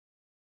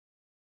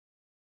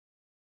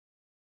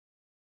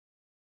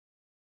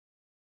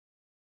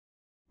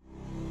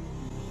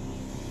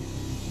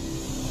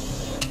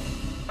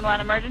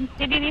911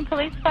 emergency. Do you need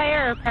police,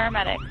 fire, or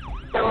paramedics?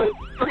 There was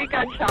 3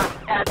 gunshots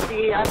at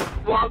the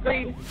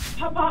Walgreens.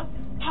 Pop, pop,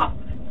 pop.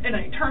 And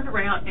I turned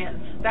around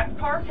and that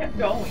car kept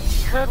going.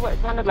 I heard what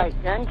sounded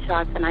like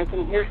gunshots and I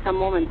can hear some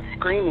woman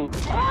screaming.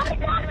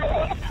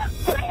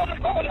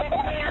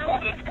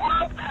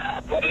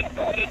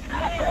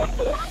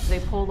 They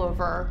pull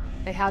over,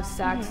 they have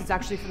sex. It's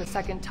actually for the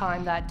second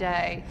time that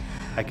day.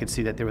 I could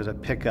see that there was a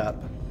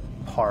pickup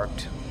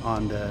parked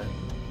on the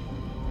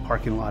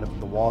parking lot of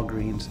the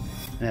Walgreens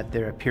and that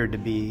there appeared to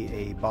be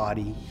a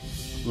body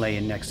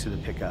laying next to the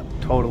pickup.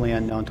 Totally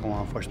unknown to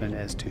law enforcement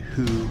as to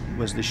who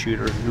was the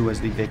shooter, who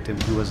was the victim,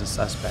 who was the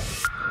suspect.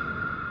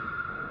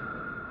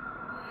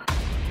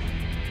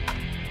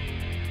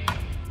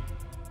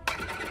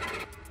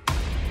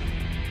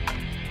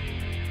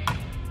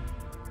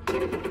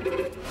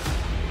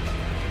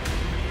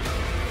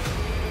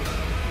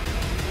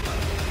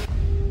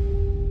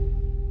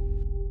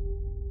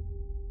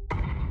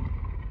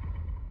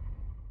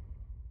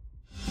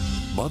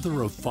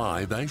 Mother of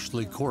 5,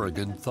 Ashley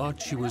Corrigan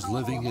thought she was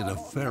living in a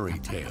fairy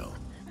tale,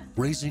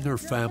 raising her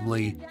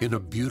family in a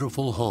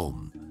beautiful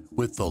home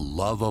with the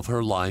love of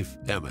her life,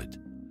 Emmett,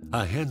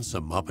 a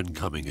handsome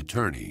up-and-coming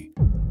attorney,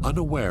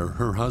 unaware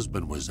her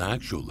husband was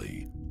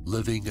actually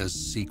living a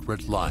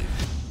secret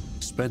life,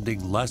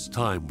 spending less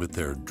time with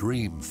their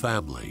dream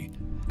family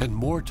and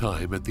more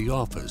time at the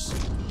office,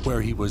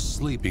 where he was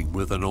sleeping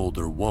with an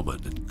older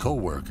woman and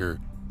co-worker,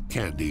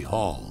 Candy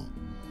Hall.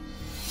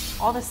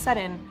 All of a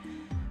sudden,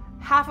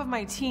 half of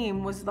my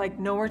team was like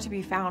nowhere to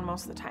be found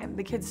most of the time.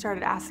 The kids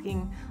started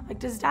asking, like,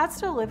 does Dad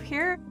still live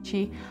here?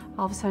 She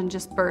all of a sudden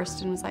just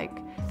burst and was like,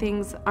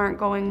 things aren't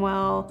going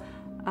well.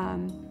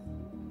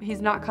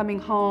 He's not coming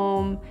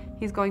home.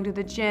 He's going to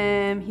the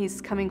gym. He's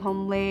coming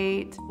home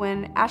late.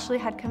 When Ashley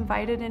had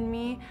confided in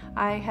me,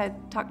 I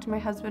had talked to my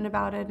husband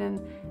about it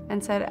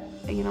and said,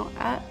 you know,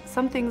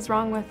 something's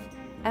wrong with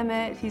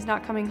Emmett. He's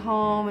not coming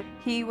home.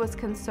 He was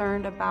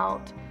concerned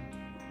about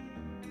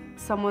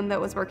someone that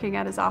was working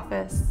at his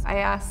office. I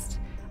asked,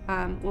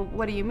 well,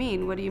 what do you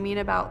mean? What do you mean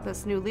about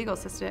this new legal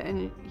assistant?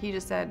 And he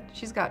just said,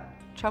 she's got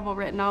trouble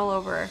written all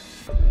over her.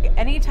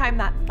 Anytime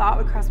that thought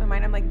would cross my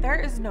mind, I'm like,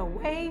 there is no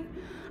way.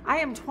 I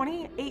am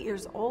 28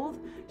 years old.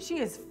 She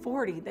is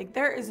 40. Like,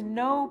 there is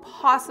no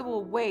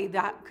possible way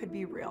that could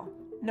be real.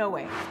 No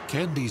way.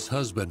 Candy's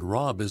husband,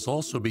 Rob, is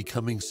also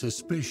becoming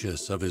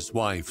suspicious of his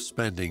wife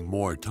spending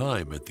more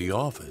time at the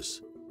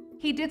office.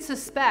 He did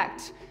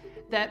suspect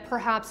that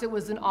perhaps it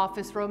was an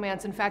office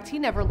romance. In fact, he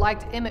never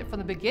liked Emmett from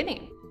the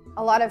beginning.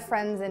 A lot of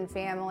friends and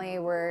family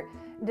were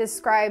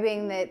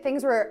describing that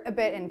things were a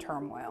bit in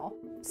turmoil.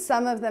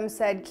 Some of them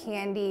said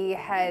Candy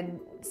had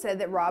said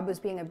that Rob was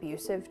being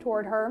abusive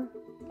toward her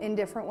in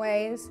different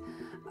ways.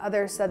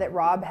 Others said that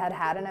Rob had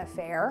had an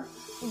affair.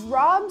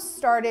 Rob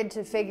started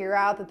to figure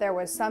out that there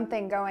was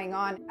something going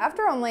on.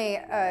 After only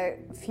a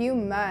few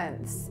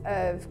months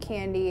of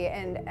Candy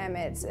and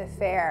Emmett's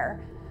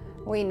affair,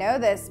 we know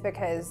this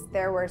because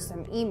there were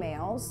some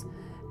emails,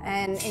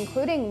 and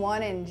including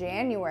one in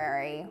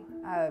January,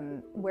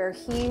 where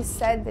he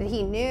said that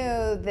he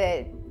knew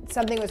that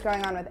something was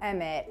going on with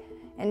Emmett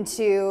and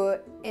to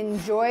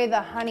enjoy the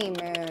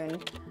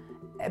honeymoon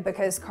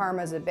because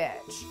karma's a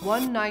bitch.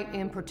 One night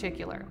in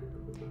particular,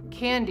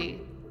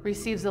 Candy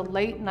receives a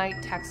late-night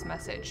text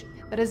message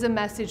that is a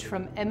message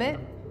from Emmett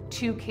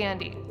to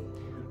Candy.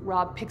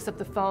 Rob picks up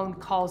the phone,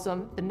 calls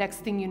him. The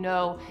next thing you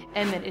know,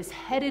 Emmett is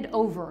headed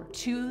over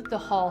to the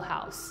Hall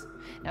house.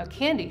 Now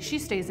Candy, she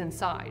stays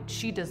inside.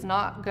 She does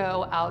not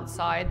go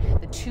outside.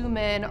 The two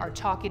men are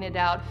talking it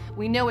out.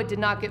 We know it did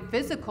not get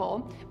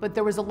physical, but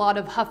there was a lot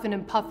of huffing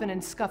and puffing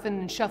and scuffing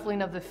and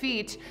shuffling of the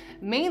feet,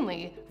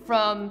 mainly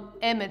from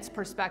Emmett's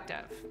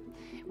perspective.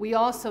 We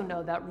also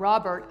know that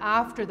Robert,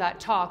 after that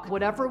talk,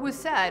 whatever was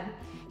said,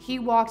 he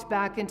walked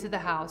back into the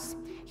house.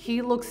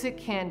 He looks at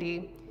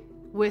Candy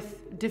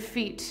with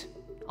defeat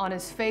on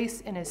his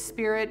face and his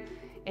spirit,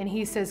 and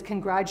he says,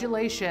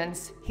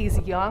 congratulations, he's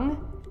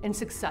young and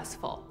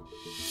successful.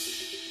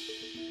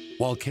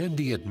 While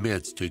Candy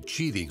admits to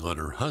cheating on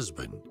her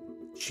husband,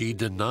 she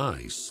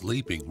denies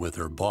sleeping with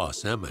her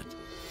boss, Emmett.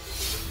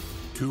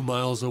 2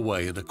 miles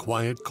away in a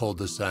quiet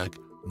cul-de-sac,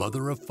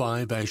 mother of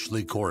 5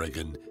 Ashley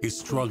Corrigan is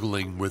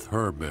struggling with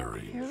her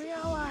marriage.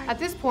 At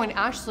this point,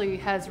 Ashley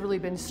has really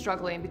been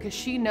struggling because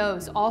she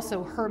knows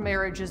also her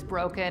marriage is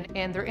broken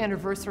and their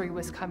anniversary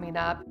was coming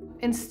up.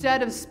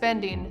 Instead of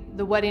spending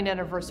the wedding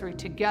anniversary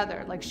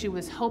together like she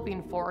was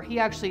hoping for, he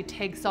actually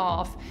takes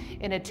off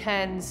and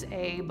attends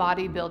a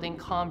bodybuilding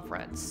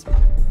conference.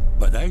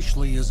 But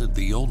Ashley isn't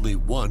the only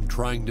one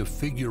trying to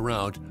figure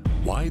out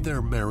why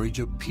their marriage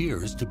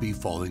appears to be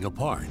falling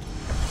apart.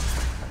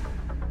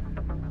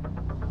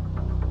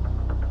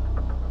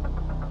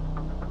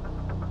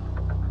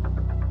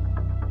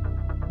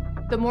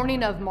 The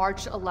morning of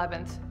March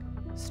 11th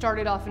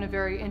started off in a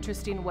very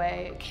interesting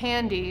way.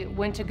 Candy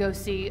went to go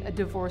see a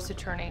divorce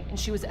attorney, and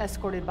she was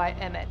escorted by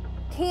Emmett.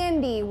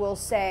 Candy will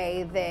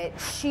say that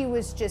she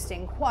was just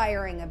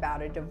inquiring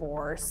about a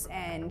divorce,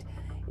 and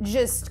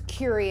just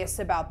curious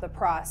about the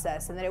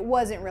process and that it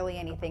wasn't really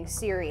anything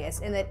serious,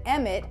 and that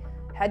Emmett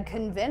had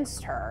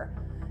convinced her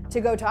to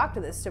go talk to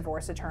this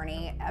divorce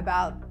attorney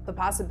about the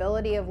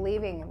possibility of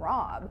leaving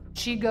Rob.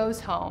 She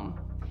goes home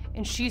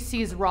and she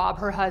sees Rob,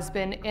 her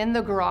husband, in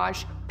the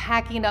garage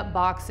packing up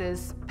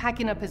boxes,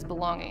 packing up his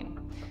belonging.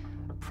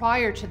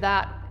 Prior to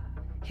that,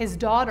 his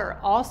daughter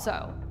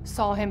also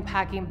saw him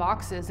packing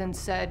boxes and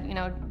said, you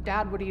know,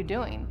 Dad, what are you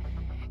doing?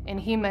 And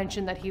he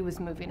mentioned that he was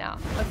moving out.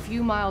 A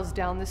few miles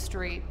down the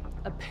street,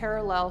 a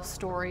parallel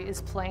story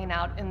is playing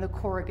out in the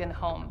Corrigan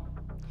home.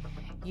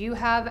 You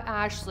have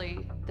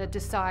Ashley that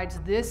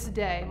decides this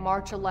day,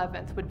 March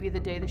 11th, would be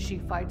the day that she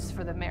fights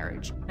for the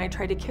marriage. I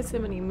tried to kiss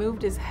him and he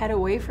moved his head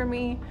away from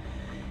me,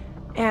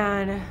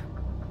 and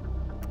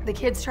the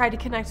kids tried to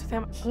connect with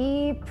him.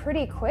 He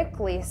pretty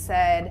quickly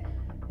said,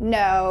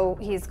 no,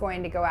 he's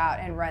going to go out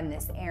and run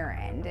this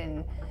errand.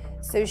 And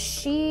so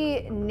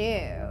she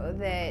knew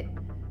that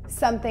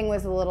something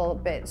was a little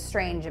bit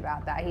strange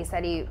about that. He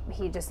said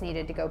he just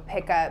needed to go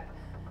pick up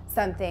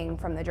something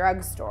from the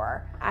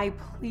drugstore. I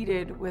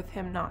pleaded with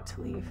him not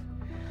to leave.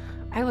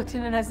 I looked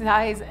in his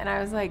eyes and I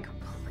was like,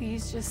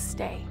 please just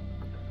stay.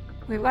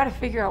 We've got to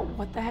figure out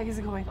what the heck is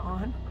going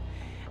on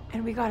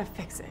and we got to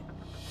fix it.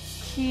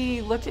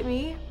 He looked at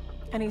me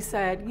and he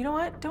said, you know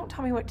what? Don't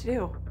tell me what to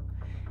do.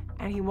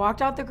 And he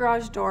walked out the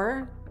garage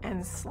door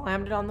and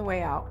slammed it on the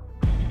way out.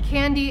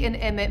 Candy and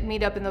Emmett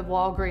meet up in the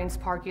Walgreens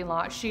parking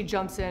lot. She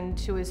jumps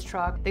into his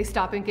truck. They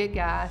stop and get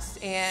gas,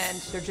 and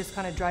they're just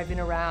kind of driving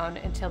around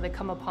until they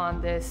come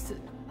upon this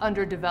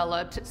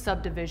underdeveloped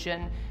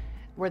subdivision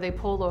where they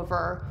pull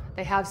over.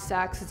 They have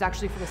sex. It's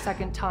actually for the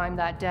second time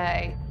that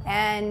day.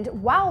 And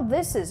while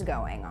this is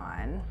going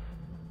on,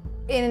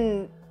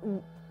 in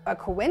a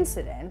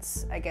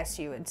coincidence, I guess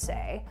you would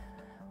say,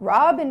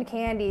 Rob and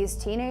Candy's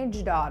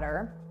teenage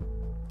daughter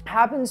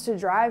happens to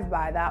drive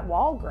by that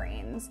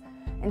Walgreens,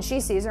 and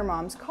she sees her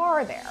mom's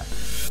car there.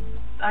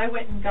 I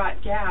went and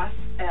got gas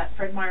at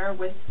Fred Meyer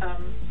with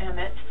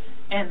Emmett,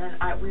 and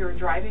then we were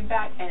driving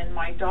back, and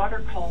my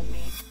daughter called me.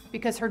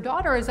 Because her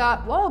daughter is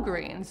at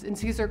Walgreens and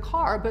sees her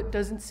car but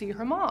doesn't see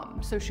her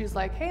mom. So she's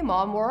like, hey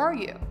Mom, where are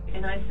you?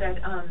 And I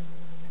said, I'm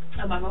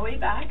on my way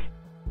back,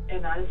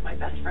 and that is my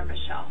best friend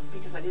Michelle,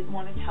 because I didn't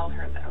want to tell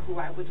her who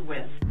I was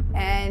with.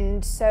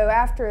 And so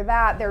after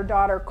that, their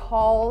daughter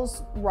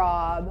calls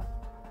Rob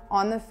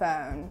on the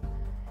phone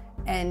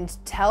and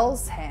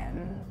tells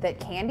him that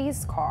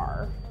Candy's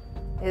car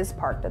is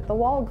parked at the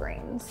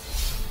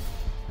Walgreens.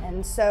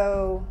 And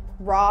so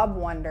Rob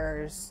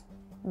wonders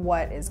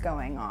what is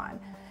going on.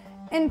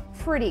 And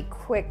pretty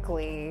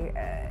quickly,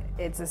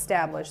 it's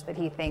established that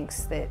he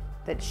thinks that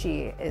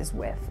she is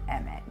with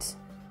Emmett.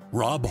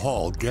 Rob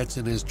Hall gets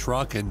in his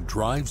truck and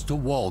drives to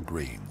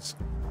Walgreens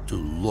to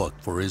look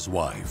for his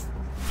wife.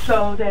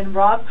 So then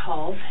Rob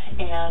calls,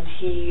 and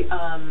he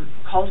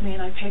calls me,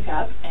 and I pick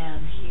up,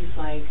 and he's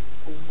like,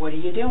 what are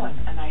you doing?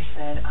 And I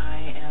said,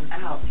 I am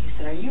out. He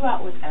said, are you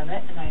out with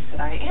Emmett? And I said,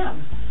 I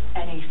am.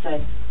 And he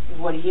said,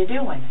 what are you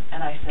doing?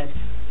 And I said,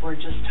 we're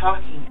just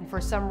talking. And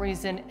for some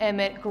reason,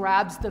 Emmett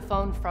grabs the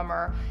phone from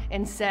her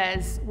and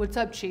says, what's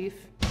up, Chief?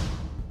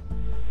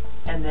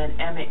 And then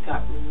Emmett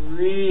got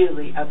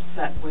really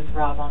upset with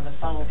Rob on the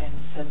phone and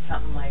said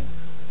something like,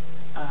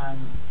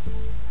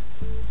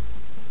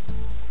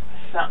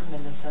 something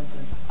in the sense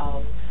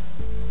of,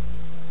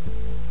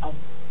 I'll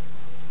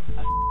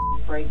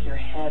break your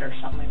head or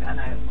something. And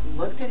I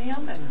looked at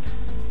him and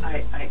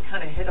I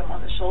kind of hit him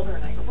on the shoulder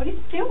and I go, what are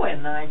you doing?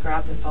 And I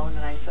grabbed the phone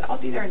and I said, I'll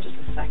be there in just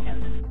a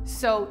second.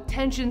 So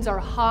tensions are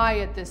high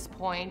at this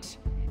point,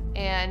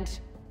 and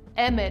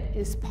Emmett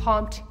is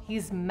pumped,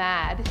 he's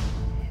mad.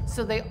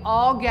 So they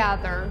all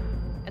gather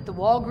at the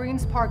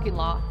Walgreens parking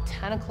lot,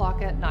 10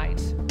 o'clock at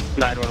night.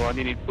 911,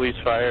 you need police,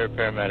 fire, or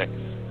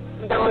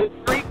paramedics? There was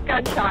 3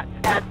 gunshots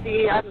at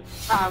the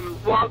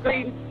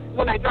Walgreens.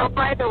 When I drove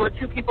by, there were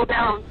 2 people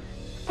down.